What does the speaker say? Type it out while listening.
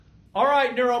All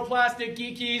right, neuroplastic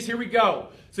geekies, here we go.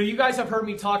 So you guys have heard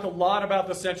me talk a lot about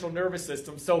the central nervous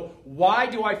system. So why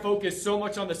do I focus so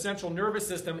much on the central nervous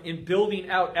system in building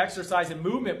out exercise and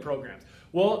movement programs?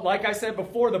 Well, like I said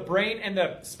before, the brain and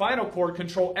the spinal cord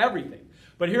control everything.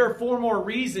 But here are 4 more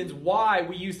reasons why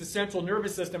we use the central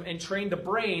nervous system and train the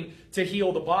brain to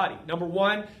heal the body. Number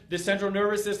 1, the central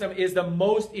nervous system is the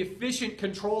most efficient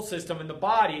control system in the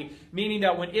body, meaning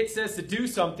that when it says to do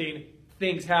something,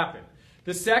 things happen.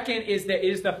 The second is that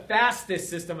it is the fastest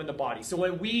system in the body. So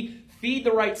when we feed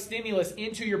the right stimulus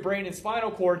into your brain and spinal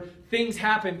cord, things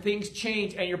happen, things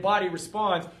change, and your body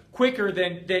responds quicker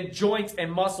than joints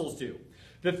and muscles do.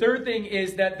 The third thing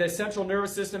is that the central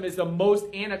nervous system is the most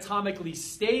anatomically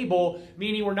stable,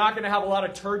 meaning we're not going to have a lot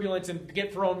of turbulence and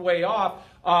get thrown way off.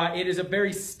 It is a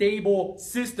very stable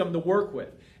system to work with.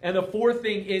 And the fourth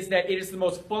thing is that it is the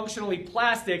most functionally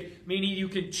plastic, meaning you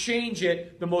can change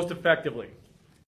it the most effectively.